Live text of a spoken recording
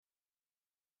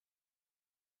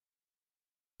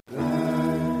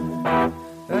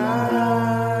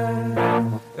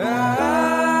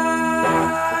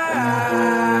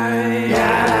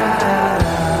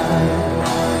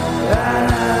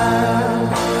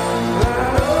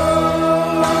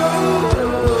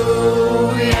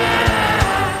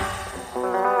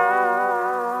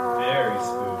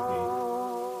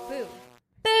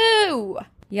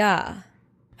Booyah.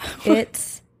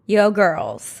 It's yo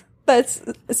girls. That's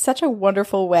such a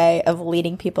wonderful way of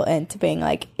leading people into being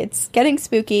like, it's getting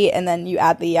spooky, and then you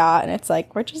add the ya, and it's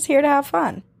like, we're just here to have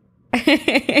fun.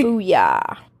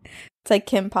 Booyah. It's like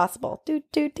Kim Possible. Do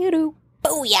do do do.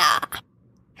 Booyah.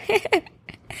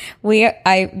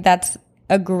 That's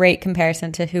a great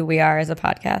comparison to who we are as a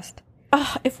podcast.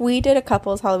 If we did a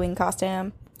couple's Halloween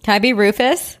costume. Can I be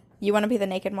Rufus? You want to be the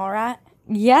naked mole rat?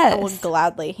 Yes. I will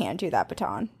gladly hand you that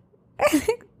baton.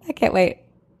 I can't wait.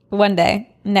 One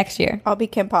day. Next year. I'll be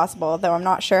Kim Possible, though I'm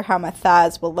not sure how my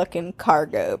thighs will look in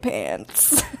cargo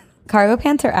pants. Cargo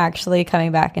pants are actually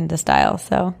coming back into style,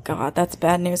 so. God, that's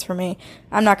bad news for me.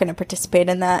 I'm not going to participate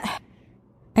in that.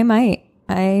 I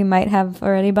might have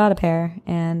already bought a pair,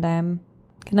 and I'm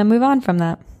going to move on from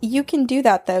that. You can do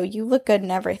that, though. You look good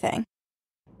in everything.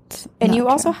 And you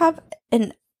also have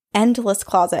an endless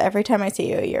closet. Every time I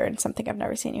see you, you're in something I've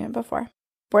never seen you in before.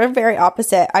 We're very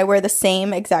opposite. I wear the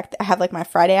same exact... I have, like, my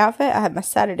Friday outfit. I have my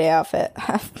Saturday outfit. I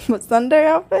have my Sunday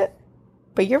outfit.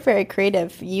 But you're very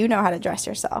creative. You know how to dress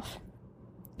yourself.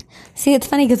 See, it's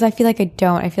funny because I feel like I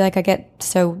don't. I feel like I get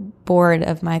so bored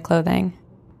of my clothing.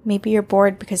 Maybe you're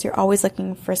bored because you're always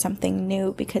looking for something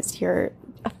new because you're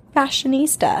a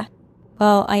fashionista.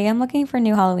 Well, I am looking for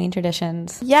new Halloween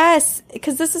traditions. Yes,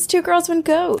 because this is Two Girls, One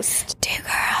Ghost. 2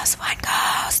 girls, 1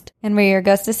 ghost. And we're your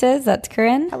ghostesses. That's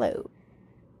Corinne. Hello.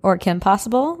 Or Kim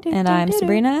Possible. And I'm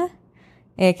Sabrina,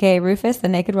 a.k.a. Rufus, the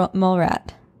naked mole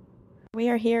rat. We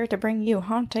are here to bring you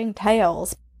haunting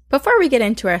tales. Before we get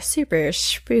into our super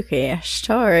spooky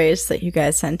stories that you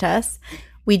guys sent us,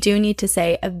 we do need to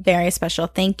say a very special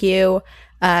thank you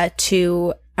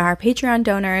to our Patreon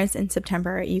donors in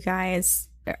September. You guys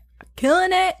are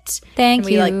killing it. Thank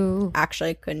you. We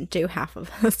actually couldn't do half of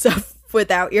the stuff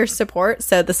without your support,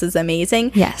 so this is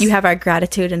amazing. Yes. You have our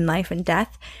gratitude in life and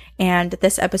death. And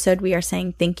this episode, we are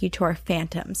saying thank you to our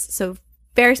phantoms. So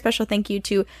very special thank you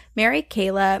to Mary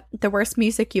Kayla, The Worst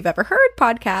Music You've Ever Heard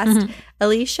podcast,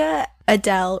 Alicia,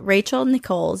 Adele, Rachel,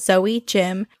 Nicole, Zoe,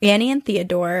 Jim, Annie and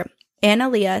Theodore,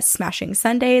 Annalia, Smashing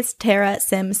Sundays, Tara,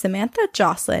 Sim, Samantha,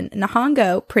 Jocelyn,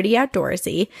 Nahongo, Pretty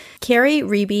Outdoorsy, Carrie,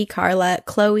 Reby, Carla,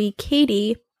 Chloe,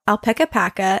 Katie, Alpaca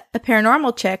Paca, A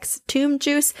Paranormal Chicks, Tomb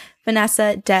Juice,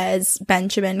 Vanessa, Des,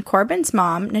 Benjamin, Corbin's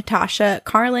mom, Natasha,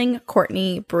 Carling,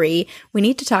 Courtney, Bree, We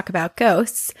Need to Talk About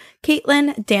Ghosts,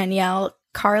 Caitlin, Danielle,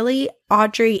 Carly,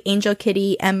 Audrey, Angel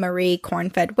Kitty, M. Marie,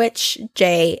 Cornfed Witch,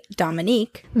 Jay,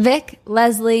 Dominique, Vic,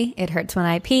 Leslie, It Hurts When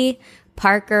I Pee,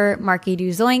 Parker, Marky Do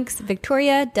Zoinks,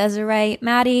 Victoria, Desiree,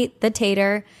 Maddie, The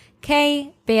Tater,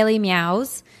 Kay, Bailey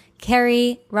Meows,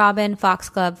 Carrie, Robin,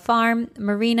 Foxglove Farm,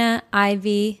 Marina,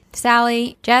 Ivy,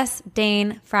 Sally, Jess,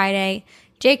 Dane, Friday,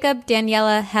 Jacob,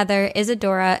 Daniela, Heather,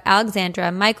 Isadora,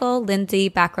 Alexandra, Michael, Lindsay,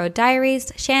 Backroad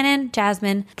Diaries, Shannon,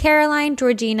 Jasmine, Caroline,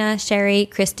 Georgina, Sherry,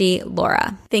 Christy,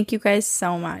 Laura. Thank you guys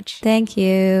so much. Thank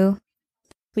you.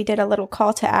 We did a little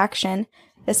call to action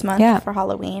this month for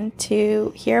Halloween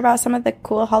to hear about some of the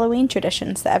cool Halloween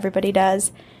traditions that everybody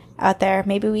does out there.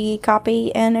 Maybe we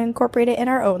copy and incorporate it in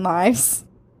our own lives.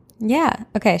 Yeah.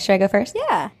 Okay, should I go first?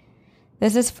 Yeah.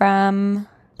 This is from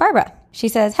Barbara. She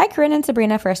says, Hi, Corinne and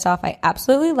Sabrina. First off, I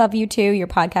absolutely love you too. Your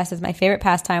podcast is my favorite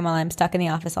pastime while I'm stuck in the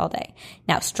office all day.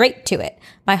 Now, straight to it.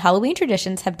 My Halloween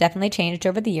traditions have definitely changed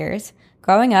over the years.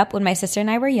 Growing up, when my sister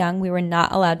and I were young, we were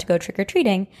not allowed to go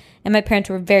trick-or-treating, and my parents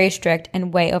were very strict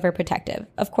and way overprotective.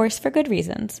 Of course, for good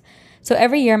reasons. So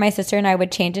every year, my sister and I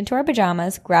would change into our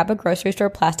pajamas, grab a grocery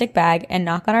store plastic bag, and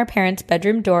knock on our parents'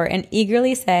 bedroom door and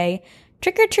eagerly say,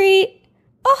 Trick or treat.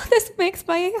 Oh, this makes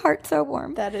my heart so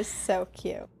warm. That is so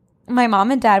cute. My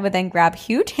mom and dad would then grab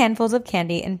huge handfuls of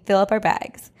candy and fill up our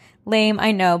bags. Lame,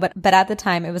 I know, but at the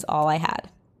time it was all I had.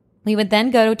 We would then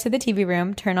go to the TV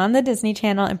room, turn on the Disney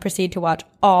Channel, and proceed to watch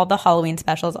all the Halloween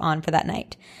specials on for that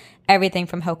night. Everything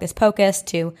from Hocus Pocus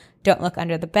to Don't Look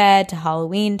Under the Bed to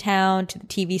Halloween Town to the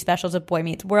TV specials of Boy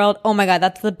Meets World. Oh my God,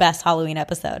 that's the best Halloween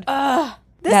episode.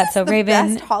 That's so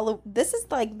Raven. This is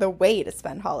like the way to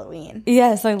spend Halloween.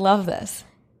 Yes, I love this.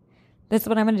 This is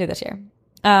what I'm going to do this year.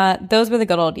 Those were the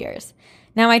good old years.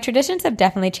 Now, my traditions have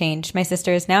definitely changed. My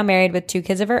sister is now married with 2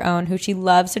 kids of her own who she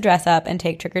loves to dress up and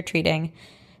take trick-or-treating.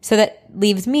 So that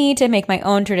leaves me to make my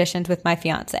own traditions with my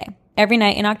fiance. Every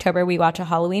night in October, we watch a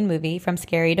Halloween movie, from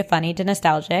scary to funny to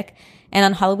nostalgic. And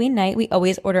on Halloween night, we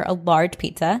always order a large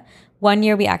pizza. One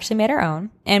year, we actually made our own,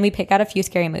 and we pick out a few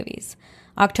scary movies.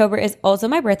 October is also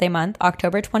my birthday month,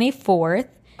 October 24th.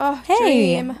 Oh, hey,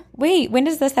 dream. Wait, when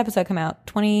does this episode come out?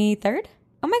 23rd?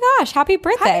 Oh my gosh, happy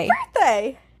birthday. Happy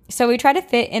birthday. So we try to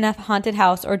fit in a haunted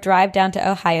house or drive down to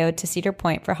Ohio to Cedar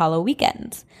Point for Halloween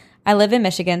weekends. I live in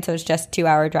Michigan, so it's just a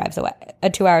 2-hour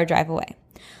drive away.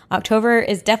 October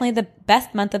is definitely the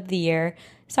best month of the year.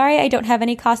 Sorry I don't have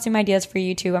any costume ideas for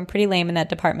you two. I'm pretty lame in that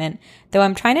department. Though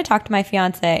I'm trying to talk my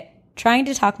fiance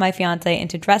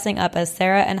into dressing up as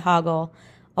Sarah and Hoggle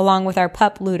along with our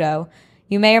pup Ludo.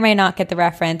 You may or may not get the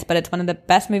reference, but it's one of the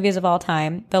best movies of all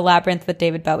time, The Labyrinth with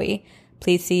David Bowie.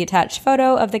 Please see attached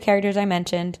photo of the characters I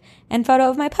mentioned and photo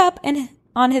of my pup and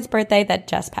on his birthday that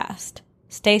just passed.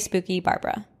 Stay spooky,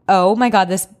 Barbara. Oh my God,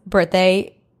 this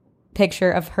birthday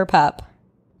picture of her pup.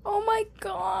 Oh my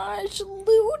gosh,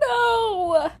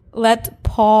 Ludo. Let's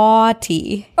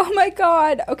potty. Oh my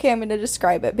God. Okay, I'm going to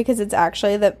describe it because it's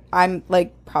actually that I'm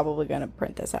like probably going to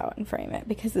print this out and frame it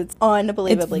because it's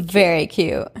unbelievably cute. Very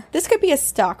cute. This could be a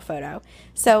stock photo.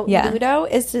 So Ludo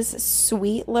is this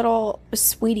sweet little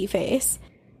sweetie face,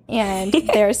 and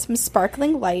there's some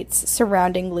sparkling lights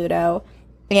surrounding Ludo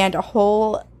and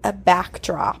a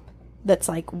backdrop that's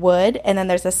like wood, and then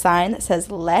there's a sign that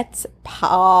says "Let's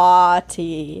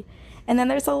potty," and then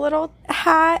there's a little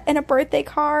hat and a birthday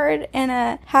card and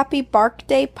a happy bark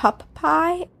day pup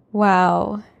pie.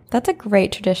 Wow, that's a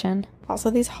great tradition. Also,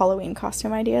 these Halloween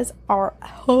costume ideas are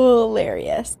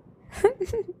hilarious.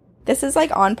 This is like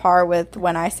on par with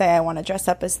when I say I want to dress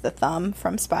up as the Thumb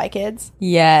from Spy Kids.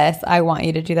 Yes, I want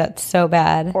you to do that so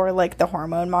bad. Or like the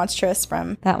Hormone Monstress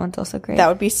from... That one's also great. That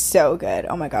would be so good.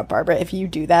 Oh my God, Barbara, if you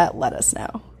do that, let us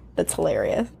know. That's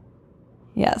hilarious.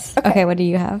 Yes. Okay, what do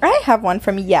you have? I have one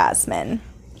from Yasmin.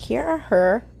 Here are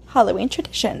her Halloween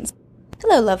traditions.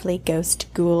 Hello, lovely ghost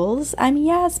ghouls. I'm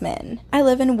Yasmin. I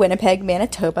live in Winnipeg,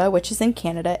 Manitoba, which is in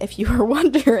Canada, if you were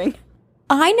wondering.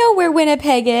 I know where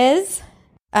Winnipeg is.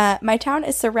 My town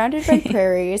is surrounded by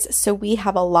prairies, so we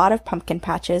have a lot of pumpkin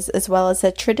patches, as well as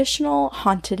a traditional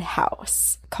haunted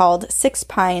house called Six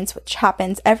Pines, which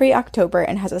happens every October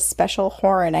and has a special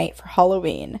horror night for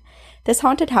Halloween. This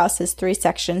haunted house has 3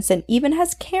 sections and even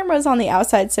has cameras on the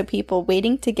outside so people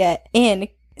waiting to get in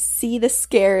see the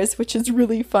scares, which is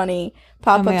really funny.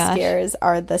 Pop-up scares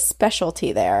are the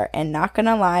specialty there, and not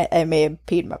gonna lie, I may have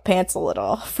peed my pants a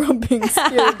little from being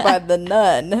scared by the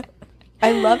nun.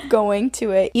 I love going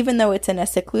to it, even though it's in a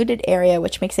secluded area,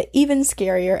 which makes it even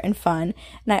scarier and fun.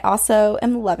 And I also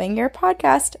am loving your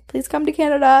podcast. Please come to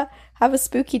Canada. Have a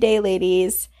spooky day,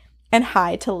 ladies. And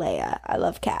hi to Leia. I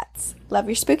love cats. Love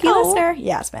your spooky listener,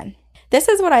 Yasmin. This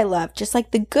is what I love. Just like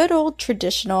the good old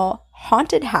traditional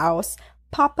haunted house,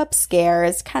 pop-up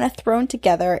scares, kind of thrown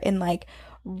together in like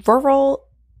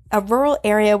a rural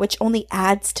area, which only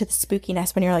adds to the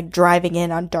spookiness when you're like driving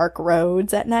in on dark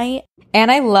roads at night. And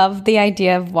I love the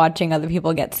idea of watching other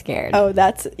people get scared. Oh,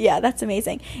 that's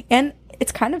amazing. And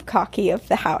it's kind of cocky of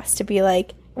the house to be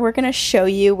like, we're going to show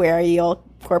you where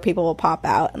people will pop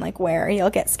out and like where you'll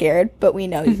get scared. But we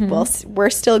know we're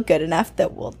still good enough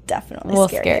that we'll definitely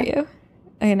scare you.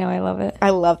 I know. I love it. I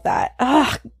love that.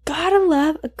 Oh, gotta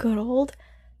love a good old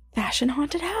fashioned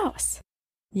haunted house.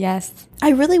 Yes. I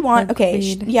really want,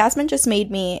 Agreed. Yasmin just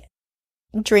made me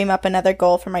dream up another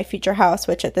goal for my future house,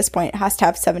 which at this point has to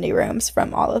have 70 rooms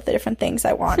from all of the different things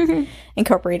I want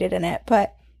incorporated in it.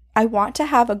 But I want to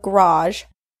have a garage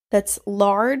that's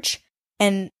large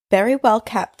and very well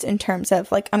kept in terms of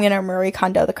like, I'm going to Marie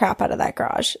Kondo the crap out of that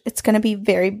garage. It's going to be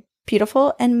very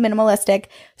beautiful and minimalistic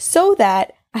so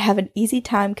that I have an easy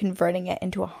time converting it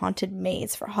into a haunted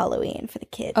maze for Halloween for the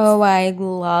kids. Oh, I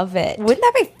love it. Wouldn't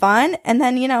that be fun? And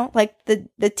then, like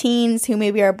the teens who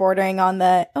maybe are bordering on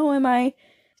the, oh, am I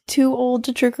too old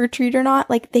to trick or treat or not?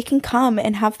 Like they can come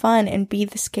and have fun and be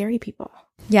the scary people.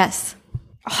 Yes.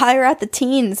 Hire out the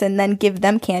teens and then give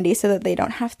them candy so that they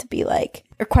don't have to be like,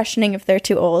 or questioning if they're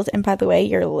too old. And by the way,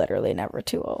 you're literally never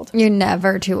too old. You're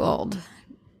never too old.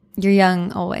 You're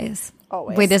young always.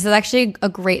 Always. Wait, this is actually a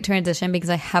great transition because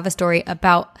I have a story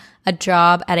about a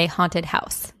job at a haunted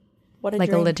house. What a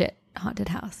like dream. A legit haunted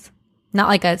house. Not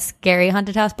like a scary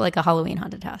haunted house, but like a Halloween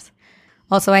haunted house.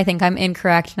 Also, I think I'm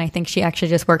incorrect, and I think she actually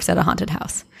just works at a haunted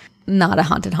house. Not a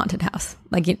haunted house.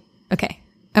 Okay.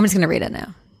 I'm just going to read it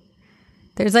now.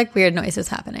 There's like weird noises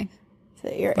happening.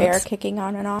 Is it your air kicking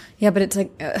on and off? Yeah, but it's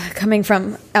like coming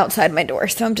from outside my door,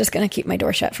 so I'm just going to keep my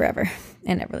door shut forever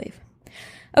and never leave.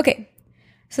 Okay.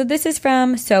 So this is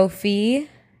from Sophie,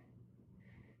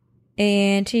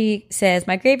 and she says,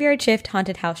 my graveyard shift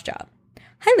haunted house job.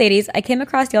 Hi, ladies. I came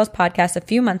across y'all's podcast a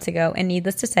few months ago, and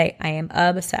needless to say, I am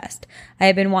obsessed. I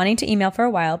have been wanting to email for a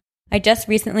while. I just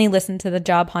recently listened to the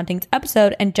job hauntings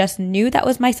episode and just knew that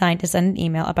was my sign to send an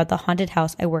email about the haunted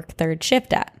house I work third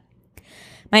shift at.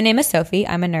 My name is Sophie.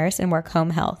 I'm a nurse and work home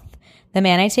health. The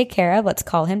man I take care of, let's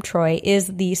call him Troy, is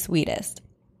the sweetest.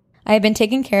 I have been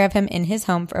taking care of him in his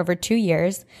home for over 2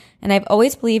 years, and I've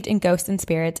always believed in ghosts and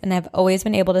spirits, and I've always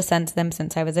been able to sense them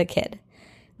since I was a kid.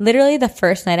 Literally the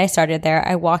first night I started there,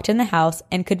 I walked in the house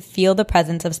and could feel the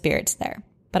presence of spirits there.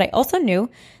 But I also knew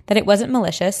that it wasn't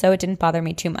malicious, so it didn't bother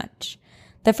me too much.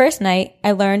 The first night,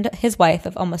 I learned his wife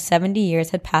of almost 70 years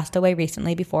had passed away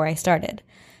recently before I started.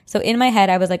 So in my head,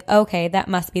 I was like, okay, that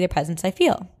must be the presence I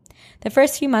feel. The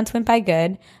first few months went by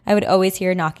good. I would always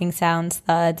hear knocking sounds,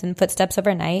 thuds, and footsteps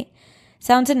overnight.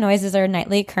 Sounds and noises are a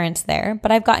nightly occurrence there,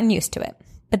 but I've gotten used to it.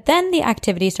 But then the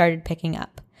activity started picking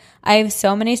up. I have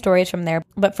so many stories from there,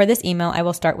 but for this email, I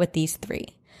will start with these 3.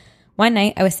 One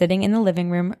night, I was sitting in the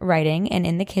living room writing, and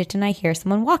in the kitchen, I hear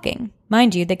someone walking.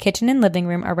 Mind you, the kitchen and living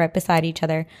room are right beside each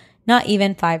other, not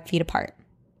even 5 feet apart.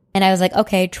 And I was like,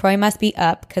 okay, Troy must be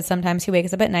up, because sometimes he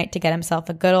wakes up at night to get himself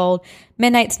a good old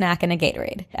midnight snack and a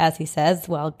Gatorade, as he says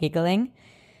while giggling.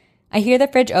 I hear the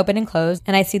fridge open and close,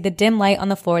 and I see the dim light on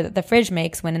the floor that the fridge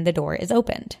makes when the door is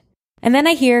opened. And then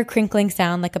I hear a crinkling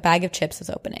sound like a bag of chips was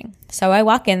opening. So I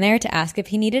walk in there to ask if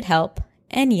he needed help,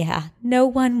 and yeah, no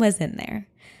one was in there.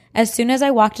 As soon as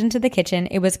I walked into the kitchen,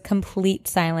 it was complete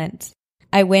silence.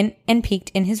 I went and peeked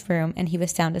in his room, and he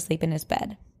was sound asleep in his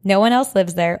bed. No one else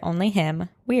lives there, only him.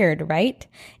 Weird, right?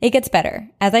 It gets better.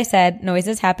 As I said,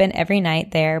 noises happen every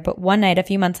night there, but one night a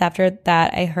few months after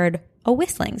that, I heard a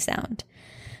whistling sound.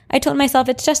 I told myself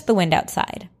it's just the wind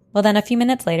outside. Well, then a few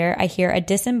minutes later, I hear a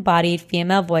disembodied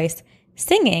female voice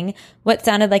singing what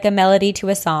sounded like a melody to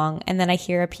a song, and then I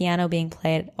hear a piano being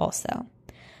played also.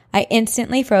 I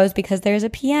instantly froze because there's a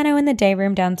piano in the day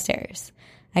room downstairs.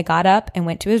 I got up and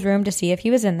went to his room to see if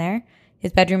he was in there.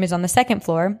 His bedroom is on the 2nd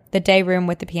floor. The day room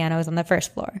with the piano is on the 1st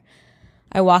floor.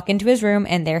 I walk into his room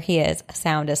and there he is,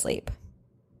 sound asleep.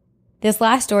 This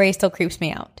last story still creeps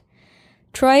me out.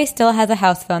 Troy still has a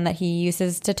house phone that he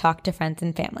uses to talk to friends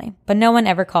and family, but no one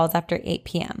ever calls after 8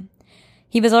 p.m.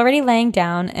 He was already laying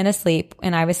down and asleep,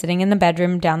 and I was sitting in the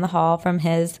bedroom down the hall from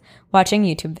his watching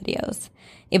YouTube videos.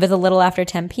 It was a little after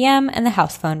 10 p.m. and the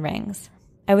house phone rings.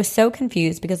 I was so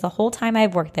confused because the whole time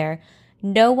I've worked there,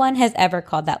 no one has ever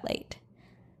called that late.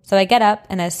 So I get up,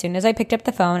 and as soon as I picked up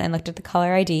the phone and looked at the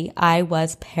caller ID, I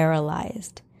was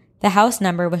paralyzed. The house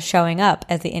number was showing up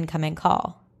as the incoming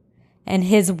call, and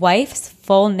his wife's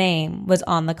full name was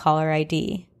on the caller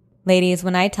ID. Ladies,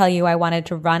 when I tell you I wanted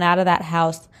to run out of that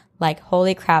house like,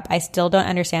 holy crap, I still don't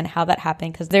understand how that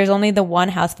happened because there's only the one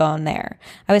house phone there.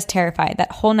 I was terrified.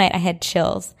 That whole night I had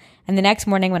chills. And the next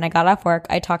morning when I got off work,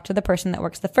 I talked to the person that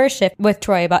works the first shift with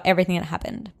Troy about everything that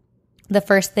happened. The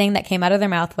first thing that came out of their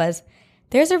mouth was,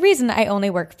 there's a reason I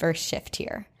only work first shift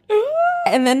here.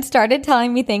 And then started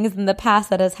telling me things in the past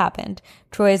that has happened.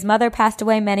 Troy's mother passed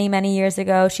away many, many years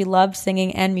ago. She loved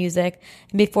singing and music.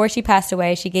 And before she passed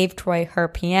away, she gave Troy her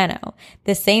piano,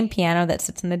 the same piano that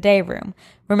sits in the day room.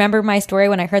 Remember my story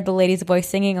when I heard the lady's voice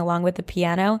singing along with the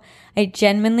piano? I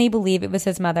genuinely believe it was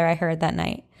his mother I heard that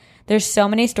night. There's so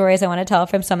many stories I want to tell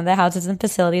from some of the houses and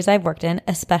facilities I've worked in,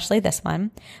 especially this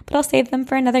one, but I'll save them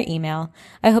for another email.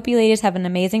 I hope you ladies have an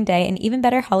amazing day and even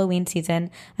better Halloween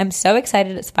season. I'm so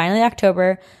excited. It's finally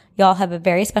October. Y'all have a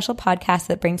very special podcast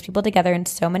that brings people together in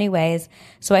so many ways.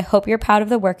 So I hope you're proud of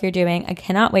the work you're doing. I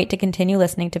cannot wait to continue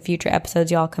listening to future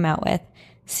episodes y'all come out with.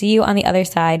 See you on the other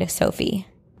side, Sophie.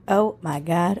 Oh my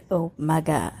God. Oh my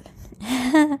God.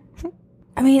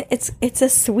 I mean, it's a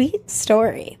sweet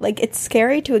story. Like, it's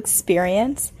scary to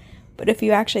experience, but if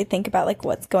you actually think about, like,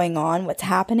 what's going on, what's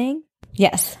happening.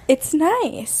 Yes. It's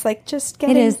nice. Like, just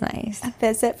getting it is nice. A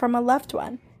visit from a loved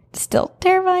one. Still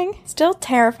terrifying. Still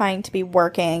terrifying to be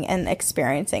working and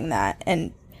experiencing that.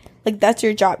 And, like, that's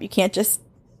your job. You can't just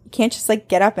like,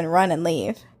 get up and run and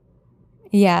leave.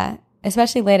 Yeah.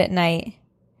 Especially late at night.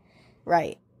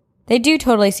 Right. They do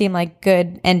totally seem like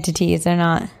good entities. They're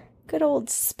not... Good old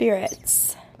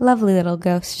spirits. Lovely little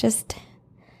ghosts just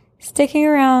sticking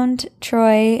around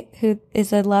Troy, who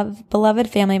is a beloved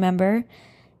family member,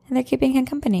 and they're keeping him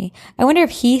company. I wonder if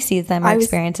he sees them or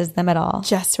experiences them at all.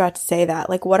 Just about to say that.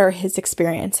 Like, what are his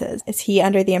experiences? Is he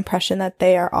under the impression that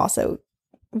they are also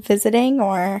visiting,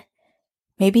 or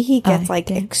maybe he gets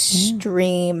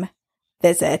extreme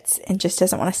visits and just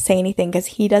doesn't want to say anything because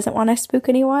he doesn't want to spook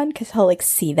anyone because he'll like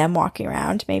see them walking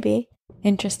around maybe.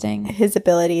 Interesting. His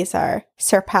abilities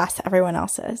surpass everyone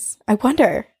else's. I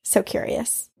wonder. So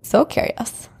curious. So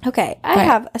curious. Okay, I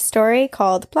have a story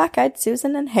called Black-Eyed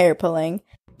Susan and Hair Pulling.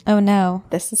 Oh no.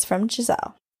 This is from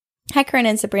Giselle. Hi, Corinne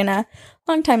and Sabrina.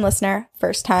 Long-time listener,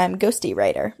 first-time ghosty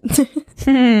writer.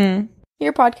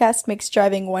 Your podcast makes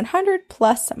driving 100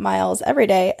 plus miles every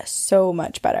day so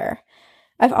much better.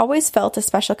 I've always felt a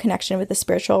special connection with the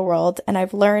spiritual world, and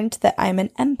I've learned that I'm an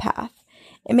empath.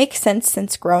 It makes sense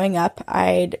since growing up,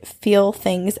 I'd feel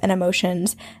things and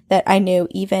emotions that I knew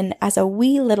even as a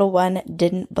wee little one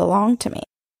didn't belong to me.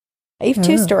 I have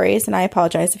two stories, and I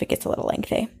apologize if it gets a little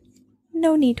lengthy.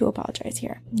 No need to apologize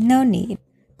here. No need.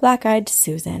 Black-Eyed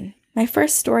Susan. My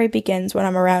first story begins when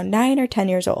I'm around 9 or 10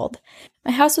 years old.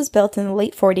 My house was built in the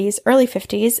late 40s, early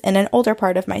 50s in an older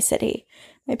part of my city.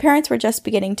 My parents were just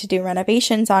beginning to do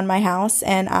renovations on my house,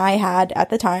 and I had, at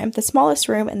the time, the smallest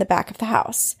room in the back of the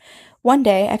house. One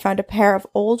day, I found a pair of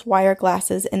old wire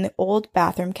glasses in the old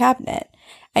bathroom cabinet.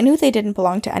 I knew they didn't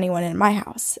belong to anyone in my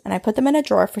house, and I put them in a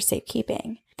drawer for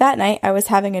safekeeping. That night, I was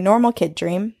having a normal kid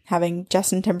dream, having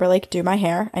Justin Timberlake do my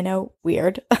hair. I know,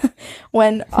 weird.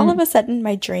 When all of a sudden,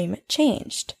 my dream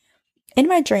changed. In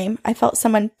my dream, I felt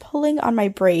someone pulling on my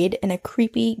braid in a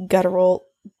creepy, guttural,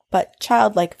 but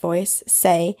childlike voice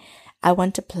say, "I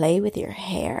want to play with your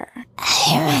hair."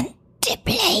 I want to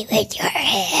play with your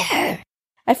hair.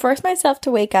 I force myself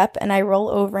to wake up and I roll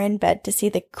over in bed to see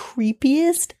the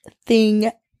creepiest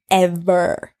thing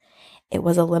ever. It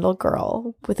was a little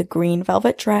girl with a green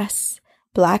velvet dress,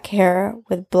 black hair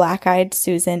with Black-Eyed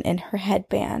Susan in her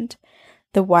headband,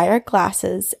 the wire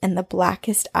glasses, and the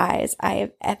blackest eyes I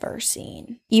have ever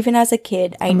seen. Even as a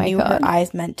kid, I knew her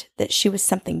eyes meant that she was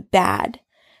something bad,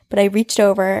 but I reached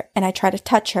over and I try to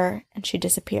touch her and she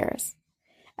disappears.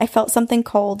 I felt something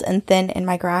cold and thin in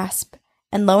my grasp.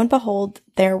 And lo and behold,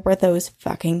 there were those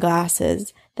fucking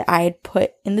glasses that I had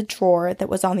put in the drawer that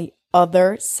was on the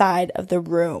other side of the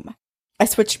room. I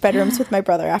switched bedrooms with my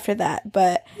brother after that,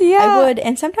 but I would,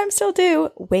 and sometimes still do,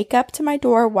 wake up to my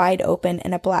door wide open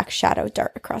and a black shadow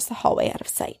dart across the hallway out of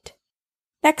sight.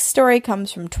 Next story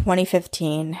comes from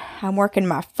 2015. I'm working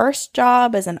my first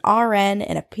job as an RN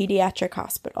in a pediatric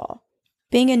hospital.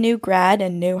 Being a new grad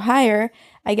and new hire,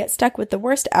 I get stuck with the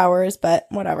worst hours, but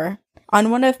whatever. On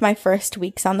one of my first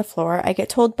weeks on the floor, I get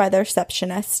told by the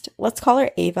receptionist, let's call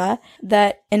her Ava,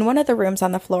 that in one of the rooms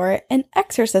on the floor, an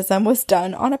exorcism was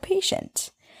done on a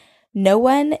patient. No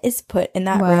one is put in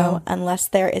that room unless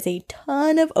there is a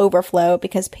ton of overflow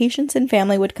because patients and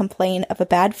family would complain of a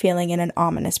bad feeling and an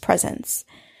ominous presence.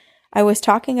 I was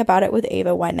talking about it with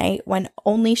Ava one night when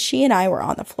only she and I were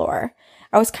on the floor.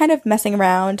 I was kind of messing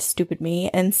around, stupid me,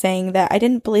 and saying that I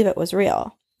didn't believe it was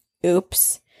real.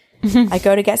 Oops. I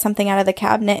go to get something out of the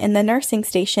cabinet in the nursing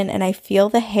station and I feel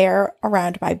the hair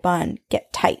around my bun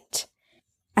get tight.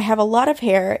 I have a lot of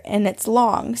hair and it's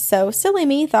long, so silly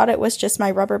me thought it was just my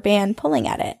rubber band pulling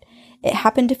at it. It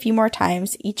happened a few more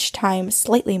times, each time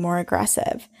slightly more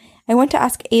aggressive. I went to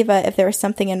ask Ava if there was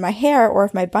something in my hair or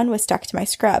if my bun was stuck to my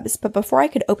scrubs, but before I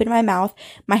could open my mouth,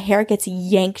 my hair gets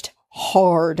yanked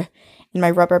hard and my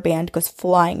rubber band goes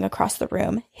flying across the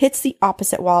room, hits the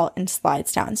opposite wall, and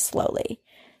slides down slowly.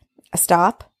 I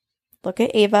stop, look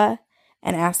at Ava,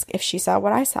 and ask if she saw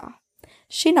what I saw.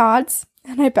 She nods,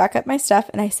 and I back up my stuff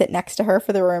and I sit next to her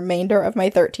for the remainder of my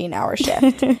 13-hour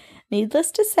shift.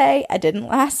 Needless to say, I didn't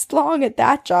last long at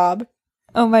that job.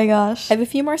 Oh my gosh. I have a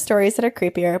few more stories that are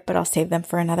creepier, but I'll save them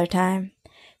for another time.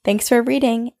 Thanks for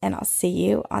reading, and I'll see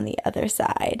you on the other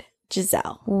side.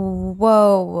 Giselle.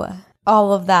 Whoa.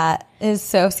 All of that is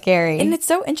so scary. And it's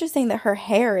so interesting that her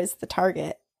hair is the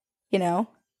target, you know?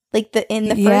 Like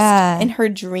in her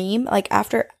dream, like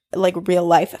after like real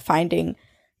life finding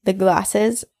the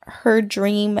glasses, in her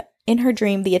dream,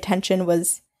 the attention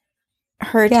was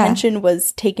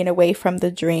taken away from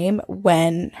the dream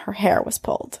when her hair was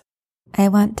pulled. I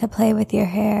want to play with your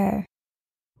hair.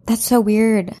 That's so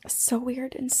weird. So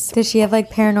weird and so. Does she have like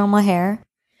paranormal hair?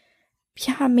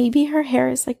 Yeah, maybe her hair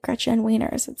is like Gretchen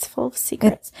Wieners. It's full of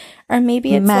secrets. Or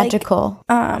maybe it's magical.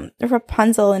 Like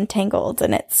Rapunzel entangled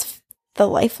and it's the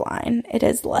lifeline. It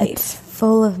is life. It's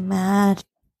full of magic.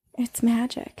 It's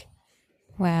magic.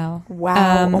 Wow.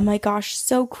 Oh my gosh,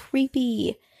 so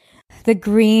creepy. The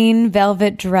green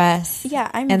velvet dress.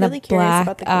 Yeah, I'm and really the curious black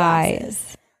about the glasses.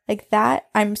 eyes. Like that,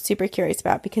 I'm super curious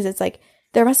about because it's like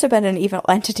there must have been an evil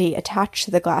entity attached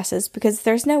to the glasses because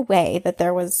there's no way that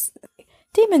there was.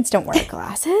 Demons don't wear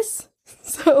glasses.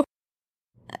 So,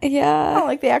 yeah. Not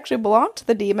like they actually belong to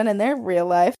the demon in their real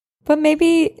life. But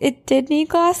maybe it did need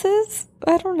glasses?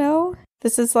 I don't know.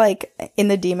 This is like in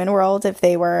the demon world, if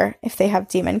they have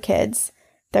demon kids,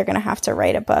 they're going to have to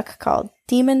write a book called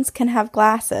Demons Can Have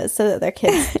Glasses so that their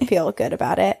kids feel good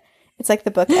about it. It's like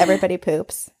the book Everybody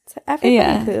Poops. So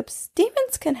everybody poops.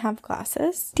 Demons can have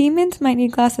glasses. Demons might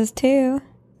need glasses too.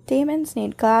 Demons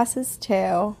need glasses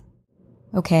too.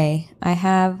 Okay, I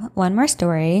have one more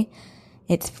story.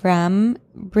 It's from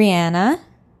Brianna.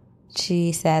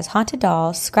 She says, haunted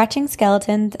dolls, scratching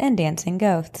skeletons, and dancing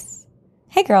ghosts.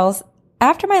 Hey girls,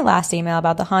 after my last email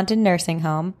about the haunted nursing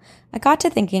home, I got to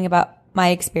thinking about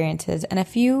my experiences and a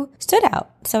few stood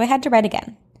out, so I had to write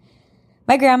again.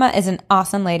 My grandma is an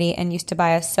awesome lady and used to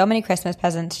buy us so many Christmas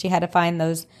presents she had to find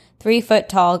those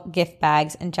 3-foot-tall gift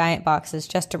bags and giant boxes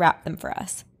just to wrap them for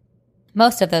us.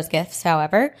 Most of those gifts,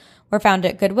 however, were found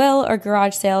at Goodwill or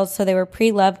garage sales, so they were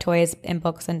pre-loved toys and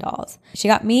books and dolls. She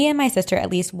got me and my sister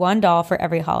at least one doll for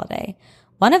every holiday.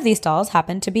 One of these dolls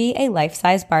happened to be a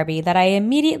life-size Barbie that I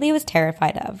immediately was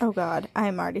terrified of. Oh God,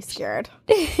 I'm already scared.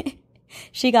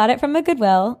 She got it from a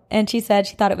Goodwill, and she said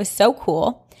she thought it was so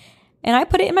cool, and I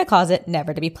put it in my closet,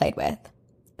 never to be played with.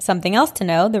 Something else to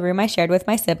know, the room I shared with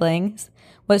my siblings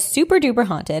was super duper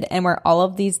haunted and where all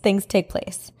of these things take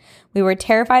place. We were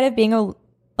terrified of being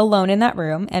alone in that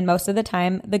room, and most of the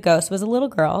time the ghost was a little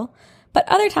girl, but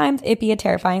other times it'd be a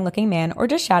terrifying looking man or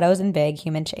just shadows in vague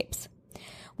human shapes.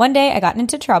 One day I got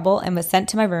into trouble and was sent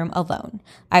to my room alone.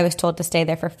 I was told to stay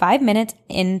there for 5 minutes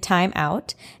in time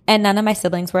out, and none of my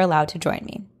siblings were allowed to join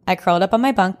me. I curled up on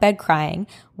my bunk bed crying,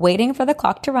 waiting for the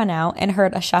clock to run out, and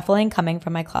heard a shuffling coming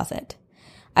from my closet.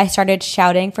 I started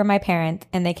shouting for my parents,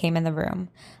 and they came in the room.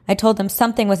 I told them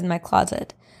something was in my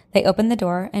closet. They opened the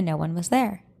door, and no one was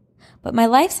there. But my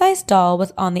life-size doll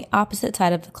was on the opposite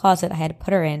side of the closet I had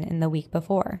put her in the week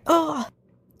before. Ugh.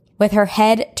 With her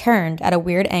head turned at a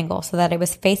weird angle so that it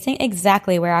was facing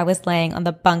exactly where I was laying on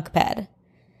the bunk bed.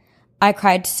 I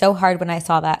cried so hard when I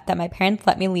saw that my parents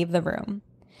let me leave the room.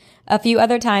 A few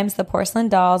other times, the porcelain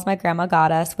dolls my grandma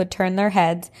got us would turn their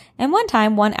heads, and one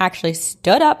time one actually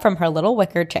stood up from her little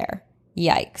wicker chair.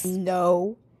 Yikes.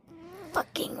 No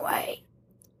fucking way.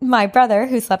 My brother,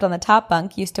 who slept on the top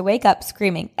bunk, used to wake up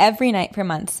screaming every night for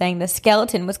months, saying the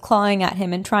skeleton was clawing at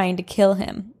him and trying to kill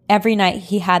him. Every night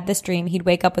he had this dream, he'd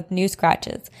wake up with new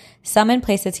scratches, some in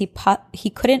places he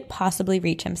couldn't possibly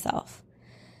reach himself.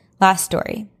 Last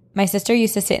story. My sister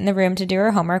used to sit in the room to do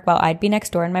her homework while I'd be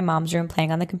next door in my mom's room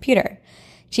playing on the computer.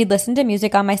 She'd listen to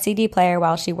music on my CD player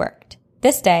while she worked.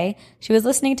 This day, she was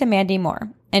listening to Mandy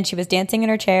Moore, and she was dancing in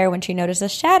her chair when she noticed a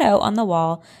shadow on the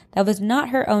wall that was not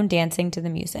her own dancing to the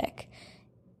music.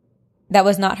 That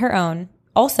was not her own,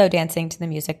 also dancing to the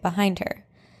music behind her.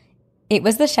 It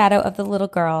was the shadow of the little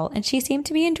girl, and she seemed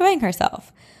to be enjoying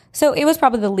herself. So it was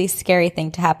probably the least scary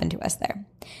thing to happen to us there.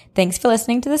 Thanks for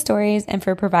listening to the stories and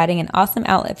for providing an awesome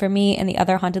outlet for me and the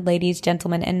other haunted ladies,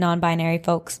 gentlemen, and non-binary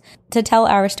folks to tell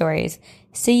our stories.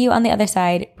 See you on the other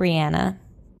side, Brianna.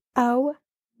 Oh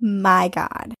my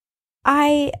God.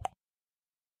 I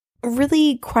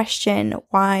really question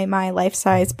why my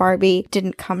life-size Barbie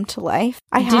didn't come to life.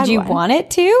 Did you want it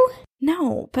to?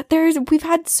 No, but we've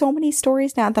had so many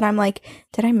stories now that I'm like,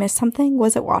 did I miss something?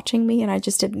 Was it watching me and I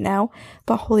just didn't know?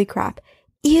 But holy crap.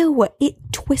 Ew, it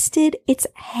twisted its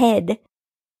head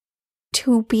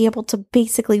to be able to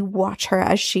basically watch her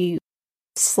as she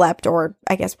slept, or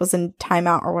I guess was in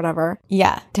timeout or whatever.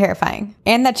 Yeah, terrifying.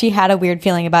 And that she had a weird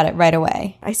feeling about it right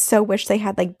away. I so wish they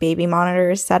had like baby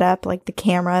monitors set up, like the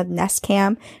camera, Nest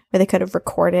Cam, where they could have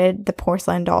recorded the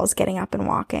porcelain dolls getting up and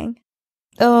walking.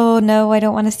 Oh, no, I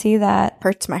don't want to see that.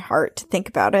 Hurts my heart to think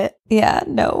about it. Yeah,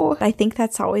 no. I think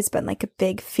that's always been like a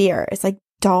big fear. It's like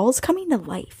dolls coming to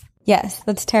life. Yes,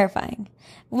 that's terrifying.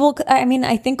 Well, I mean,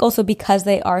 I think also because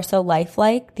they are so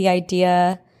lifelike, the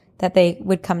idea that they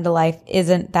would come to life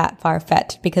isn't that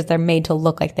far-fetched because they're made to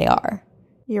look like they are.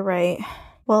 You're right.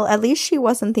 Well, at least she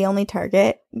wasn't the only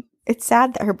target. It's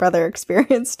sad that her brother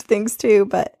experienced things too,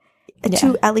 but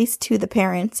at least to the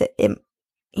parents, it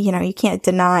you know, you can't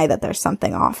deny that there's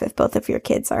something off if both of your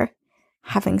kids are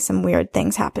having some weird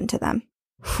things happen to them.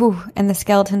 Whew, and the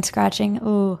skeleton scratching.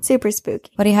 Ooh. Super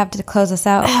spooky. What do you have to close us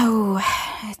out? Oh,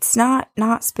 it's not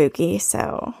spooky,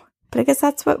 so. But I guess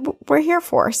that's what we're here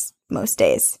for most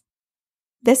days.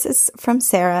 This is from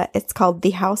Sarah. It's called The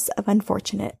House of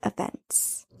Unfortunate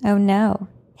Events. Oh, no.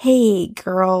 Hey,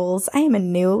 girls. I am a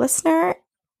new listener.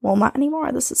 Well, not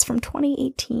anymore. This is from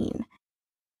 2018.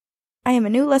 I am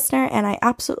a new listener, and I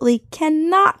absolutely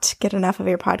cannot get enough of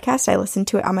your podcast. I listen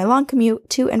to it on my long commute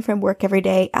to and from work every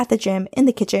day, at the gym, in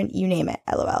the kitchen, you name it,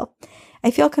 LOL. I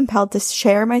feel compelled to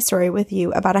share my story with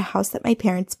you about a house that my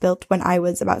parents built when I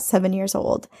was about 7 years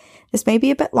old. This may be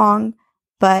a bit long,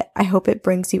 but I hope it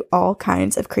brings you all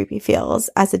kinds of creepy feels,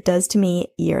 as it does to me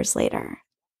years later.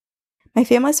 My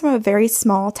family's from a very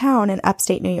small town in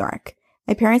upstate New York.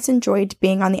 My parents enjoyed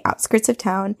being on the outskirts of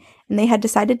town, and they had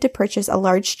decided to purchase a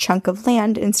large chunk of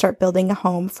land and start building a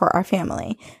home for our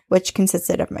family, which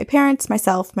consisted of my parents,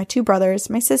 myself, my 2 brothers,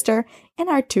 my sister, and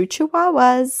our 2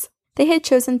 chihuahuas. They had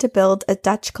chosen to build a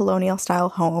Dutch colonial-style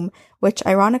home, which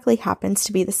ironically happens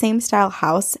to be the same style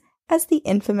house as the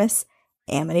infamous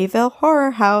Amityville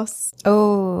Horror House.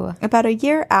 Oh. About a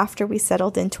year after we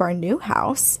settled into our new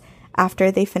house,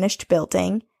 after they finished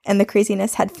building, and the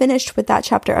craziness had finished with that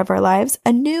chapter of our lives,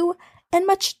 a new and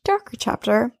much darker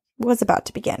chapter was about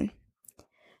to begin.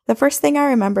 The first thing I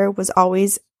remember was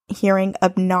always hearing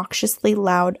obnoxiously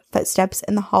loud footsteps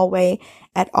in the hallway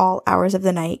at all hours of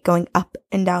the night going up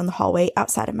and down the hallway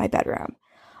outside of my bedroom.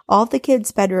 All of the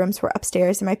kids' bedrooms were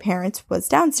upstairs and my parents' was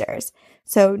downstairs.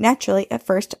 So naturally, at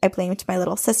first, I blamed my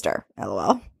little sister,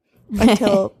 lol,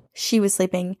 until she was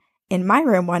sleeping in my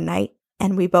room one night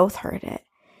and we both heard it.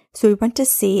 So we went to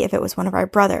see if it was one of our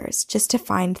brothers, just to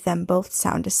find them both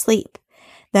sound asleep.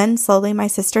 Then slowly my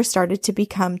sister started to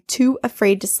become too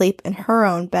afraid to sleep in her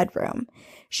own bedroom.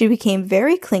 She became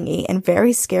very clingy and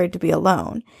very scared to be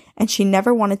alone, and she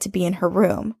never wanted to be in her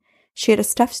room. She had a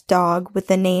stuffed dog with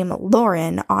the name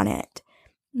Lauren on it.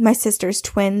 My sister's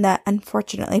twin that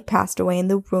unfortunately passed away in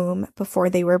the womb before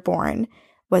they were born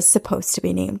was supposed to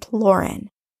be named Lauren.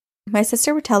 My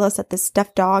sister would tell us that this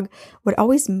stuffed dog would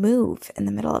always move in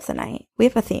the middle of the night. We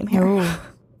have a theme here. Ooh.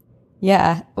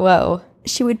 Yeah, whoa.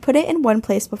 She would put it in one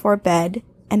place before bed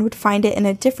and would find it in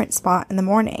a different spot in the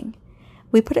morning.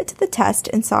 We put it to the test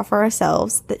and saw for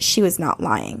ourselves that she was not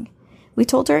lying. We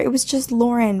told her it was just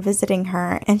Lauren visiting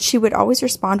her, and she would always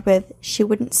respond with, she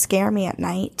wouldn't scare me at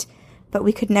night, but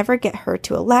we could never get her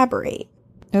to elaborate.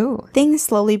 Ooh. Things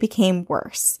slowly became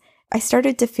worse. I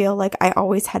started to feel like I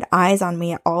always had eyes on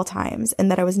me at all times and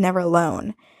that I was never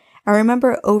alone. I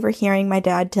remember overhearing my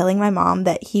dad telling my mom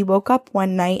that he woke up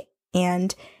one night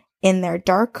and in their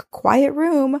dark, quiet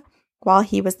room, while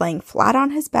he was laying flat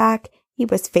on his back, he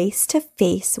was face to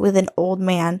face with an old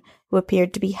man who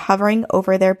appeared to be hovering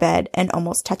over their bed and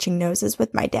almost touching noses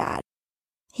with my dad.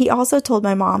 He also told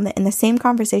my mom that in the same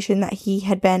conversation that he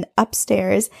had been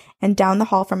upstairs and down the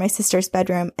hall from my sister's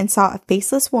bedroom and saw a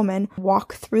faceless woman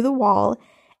walk through the wall,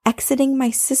 exiting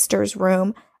my sister's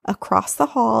room, across the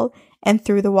hall, and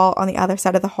through the wall on the other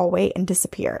side of the hallway and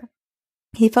disappear.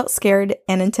 He felt scared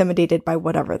and intimidated by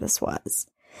whatever this was.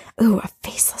 Ooh, a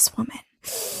faceless woman.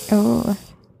 Oh.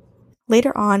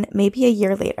 Later on, maybe a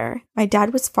year later, my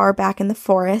dad was far back in the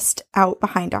forest out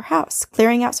behind our house,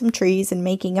 clearing out some trees and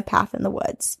making a path in the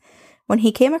woods, when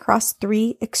he came across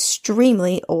 3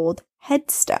 extremely old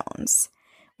headstones,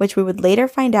 which we would later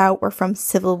find out were from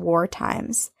Civil War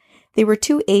times. They were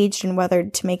too aged and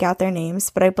weathered to make out their names,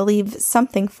 but I believe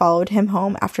something followed him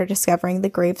home after discovering the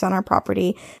graves on our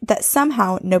property that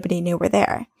somehow nobody knew were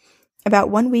there. About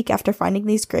 1 week after finding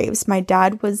these graves, my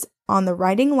dad was on the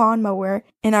riding lawnmower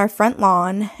in our front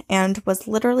lawn and was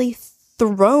literally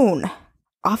thrown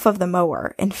off of the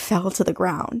mower and fell to the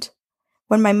ground.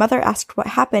 When my mother asked what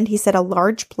happened, he said a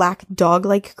large black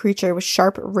dog-like creature with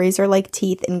sharp razor-like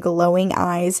teeth and glowing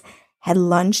eyes had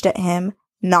lunged at him,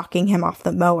 knocking him off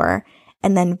the mower,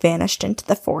 and then vanished into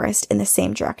the forest in the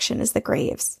same direction as the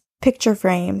graves. Picture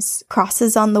frames,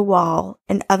 crosses on the wall,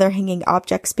 and other hanging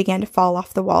objects began to fall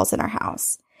off the walls in our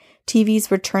house. TVs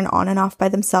would turn on and off by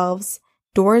themselves.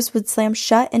 Doors would slam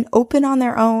shut and open on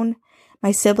their own.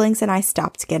 My siblings and I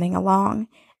stopped getting along, and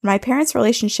my parents'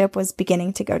 relationship was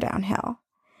beginning to go downhill.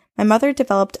 My mother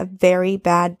developed a very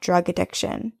bad drug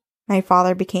addiction. My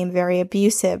father became very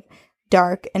abusive,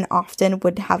 dark, and often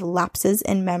would have lapses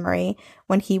in memory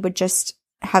when he would just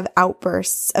have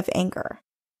outbursts of anger.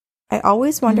 I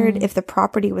always wondered if the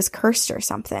property was cursed or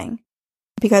something,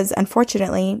 because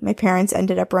unfortunately, my parents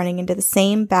ended up running into the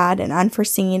same bad and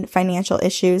unforeseen financial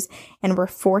issues and were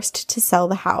forced to sell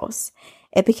the house.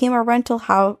 It became a rental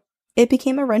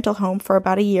home for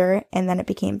about a year, and then it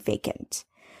became vacant.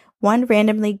 One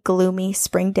randomly gloomy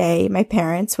spring day, my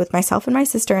parents, with myself and my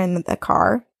sister in the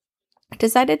car,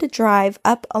 decided to drive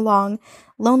up along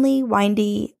lonely,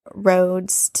 windy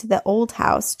roads to the old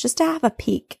house just to have a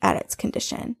peek at its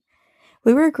condition.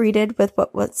 We were greeted with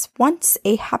what was once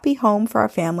a happy home for our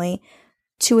family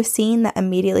to a scene that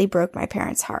immediately broke my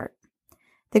parents' heart.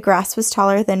 The grass was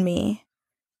taller than me.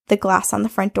 The glass on the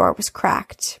front door was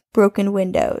cracked, broken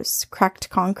windows,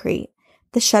 cracked concrete.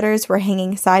 The shutters were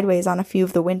hanging sideways on a few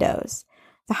of the windows.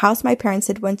 The house my parents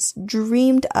had once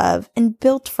dreamed of and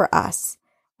built for us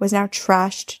was now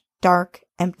trashed, dark,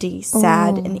 empty,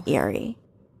 sad, and eerie.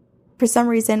 For some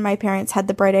reason, my parents had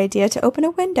the bright idea to open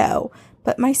a window,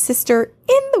 but my sister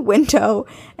in the window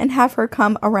and have her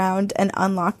come around and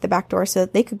unlock the back door so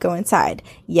that they could go inside.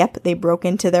 Yep, they broke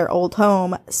into their old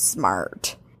home.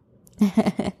 Smart.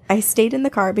 I stayed in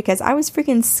the car because I was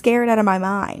freaking scared out of my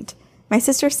mind. My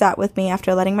sister sat with me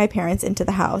after letting my parents into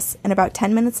the house, and about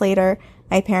 10 minutes later,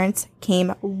 my parents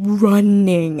came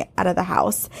running out of the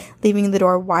house, leaving the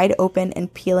door wide open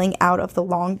and peeling out of the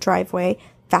long driveway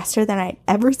faster than I'd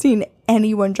ever seen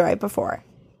anyone drive before.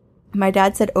 My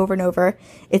dad said over and over,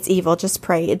 "It's evil, just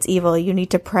pray, it's evil, you need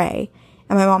to pray."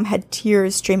 and my mom had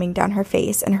tears streaming down her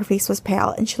face, and her face was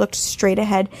pale, and she looked straight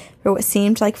ahead for what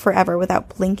seemed like forever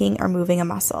without blinking or moving a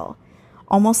muscle,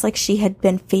 almost like she had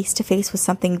been face to face with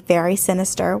something very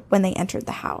sinister when they entered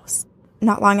the house.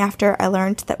 Not long after, I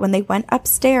learned that when they went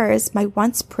upstairs, my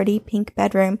once pretty pink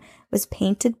bedroom was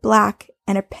painted black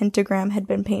and a pentagram had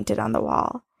been painted on the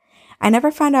wall. I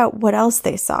never found out what else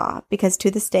they saw because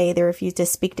to this day they refuse to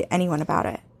speak to anyone about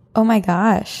it. Oh my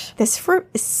gosh. This fruit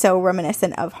is so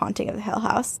reminiscent of Haunting of the Hill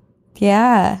House.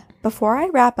 Yeah. Before I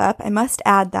wrap up, I must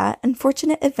add that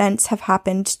unfortunate events have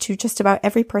happened to just about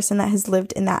every person that has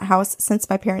lived in that house since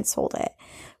my parents sold it.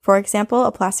 For example,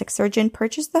 a plastic surgeon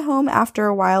purchased the home after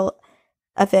a while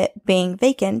of it being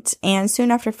vacant, and soon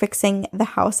after fixing the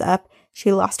house up,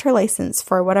 she lost her license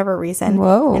for whatever reason.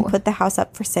 Whoa. And put the house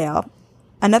up for sale.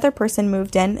 Another person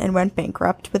moved in and went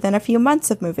bankrupt within a few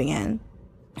months of moving in.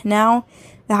 Now,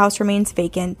 the house remains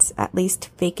vacant, at least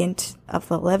vacant of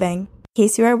the living. In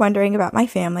case you are wondering about my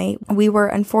family, we were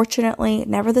unfortunately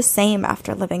never the same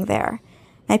after living there.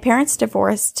 My parents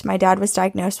divorced, my dad was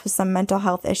diagnosed with some mental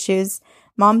health issues,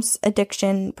 mom's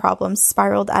addiction problems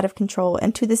spiraled out of control,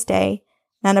 and to this day,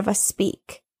 none of us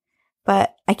speak.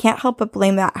 But I can't help but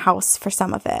blame that house for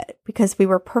some of it, because we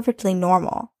were perfectly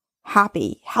normal,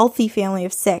 happy, healthy family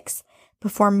of 6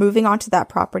 before moving onto that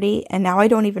property, and now I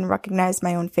don't even recognize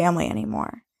my own family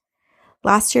anymore.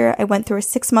 Last year, I went through a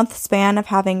 6-month span of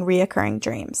having reoccurring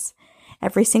dreams.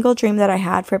 Every single dream that I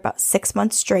had for about 6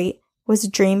 months straight was a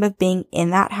dream of being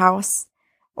in that house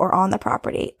or on the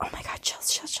property. Oh my God,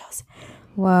 chills.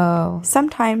 Whoa.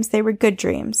 Sometimes they were good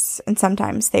dreams, and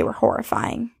sometimes they were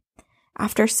horrifying.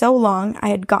 After so long, I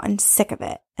had gotten sick of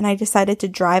it, and I decided to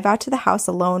drive out to the house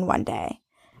alone one day.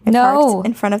 I parked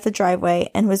in front of the driveway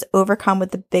and was overcome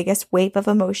with the biggest wave of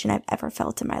emotion I've ever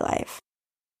felt in my life,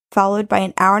 followed by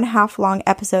an 1.5 hour long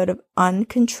episode of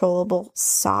uncontrollable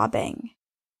sobbing.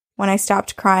 When I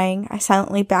stopped crying, I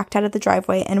silently backed out of the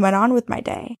driveway and went on with my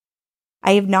day.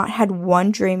 I have not had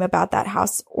one dream about that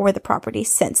house or the property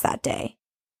since that day.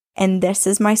 And this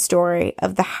is my story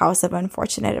of the House of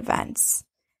Unfortunate Events.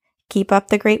 Keep up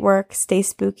the great work. Stay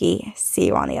spooky. See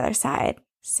you on the other side.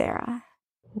 Sarah.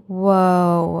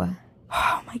 Whoa.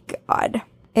 Oh my God.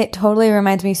 It totally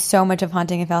reminds me so much of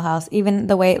Haunting of Hill House. Even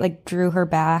the way it like drew her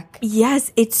back.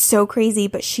 Yes, it's so crazy.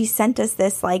 But she sent us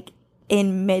this like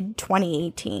in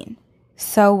mid-2018.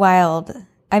 So wild.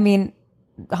 I mean,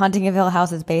 Haunting of Hill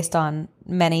House is based on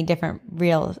many different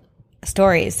real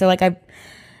stories. So like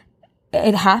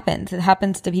it happens. It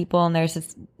happens to people, and there's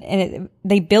this, and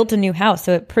they built a new house,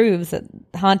 so it proves that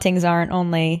hauntings aren't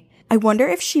only. I wonder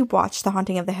if she watched The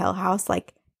Haunting of the Hill House,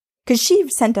 like, because she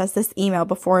sent us this email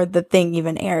before the thing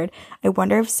even aired. I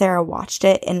wonder if Sarah watched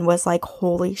it and was like,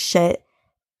 "Holy shit,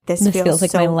 this feels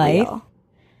like so my life." Real.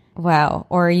 Wow.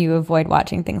 Or you avoid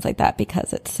watching things like that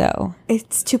because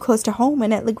it's too close to home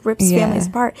and it like rips families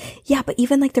apart. Yeah, but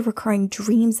even like the recurring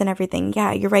dreams and everything.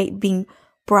 Yeah, you're right. Being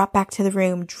brought back to the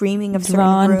room, dreaming of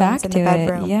certain rooms in the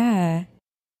bedroom. Yeah.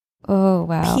 Oh,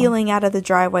 wow. Peeling out of the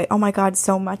driveway. Oh my God,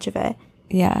 so much of it.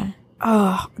 Yeah.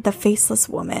 Oh, the faceless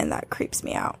woman. That creeps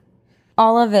me out.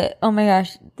 All of it. Oh my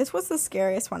gosh. This was the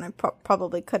scariest one I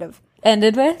probably could have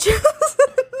ended with.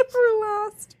 For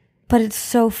last. But it's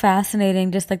so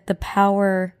fascinating, just like the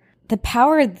power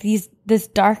this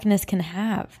darkness can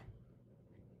have.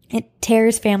 It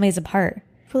tears families apart.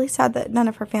 Really sad that none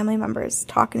of her family members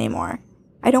talk anymore.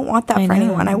 I don't want that for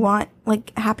anyone. I want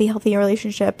like happy, healthy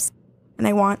relationships, and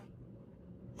I want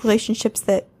relationships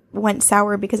that went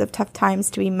sour because of tough times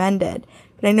to be mended.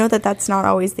 But I know that that's not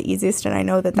always the easiest, and I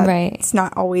know that that's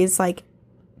not always like.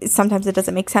 Sometimes it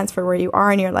doesn't make sense for where you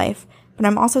are in your life. But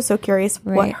I'm also so curious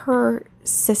what her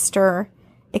sister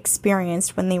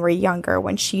experienced when they were younger,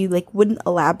 when she like wouldn't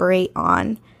elaborate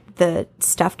on the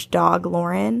stuffed dog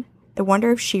Lauren. I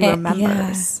wonder if she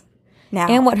remembers now.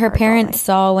 And what her parents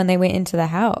saw when they went into the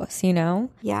house, you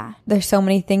know? Yeah. There's so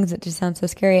many things that just sound so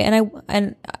scary.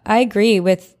 And I agree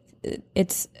with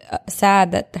it's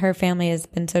sad that her family has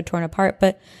been so torn apart,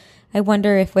 but I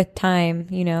wonder if with time,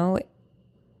 you know,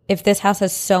 if this house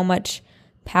has so much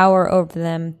power over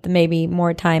them, maybe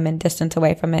more time and distance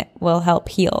away from it will help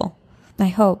heal. I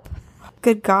hope.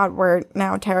 Good God, we're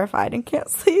now terrified and can't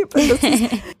sleep.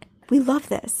 We love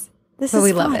this. This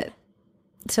is fun. Love it.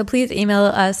 So please email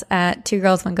us at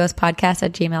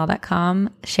twogirlsoneghostpodcast@gmail.com.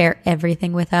 Share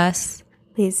everything with us.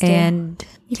 Please do. And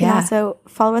you can also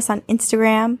follow us on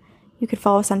Instagram. You could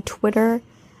follow us on Twitter.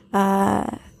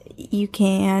 You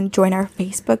can join our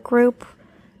Facebook group.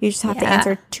 You just have to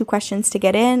answer 2 questions to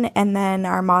get in, and then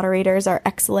our moderators are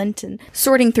excellent in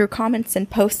sorting through comments and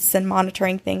posts and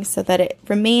monitoring things so that it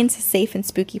remains a safe and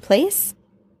spooky place.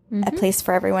 a place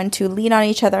for everyone to lean on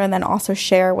each other and then also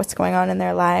share what's going on in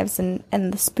their lives and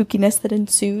the spookiness that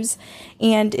ensues.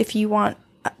 And if you want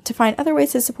to find other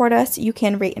ways to support us, you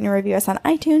can rate and review us on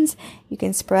iTunes. You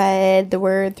can spread the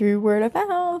word through word of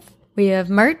mouth. We have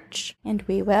merch. And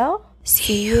we will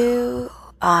see you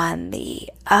on the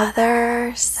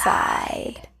other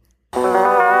side.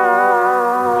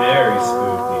 Very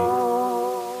spooky.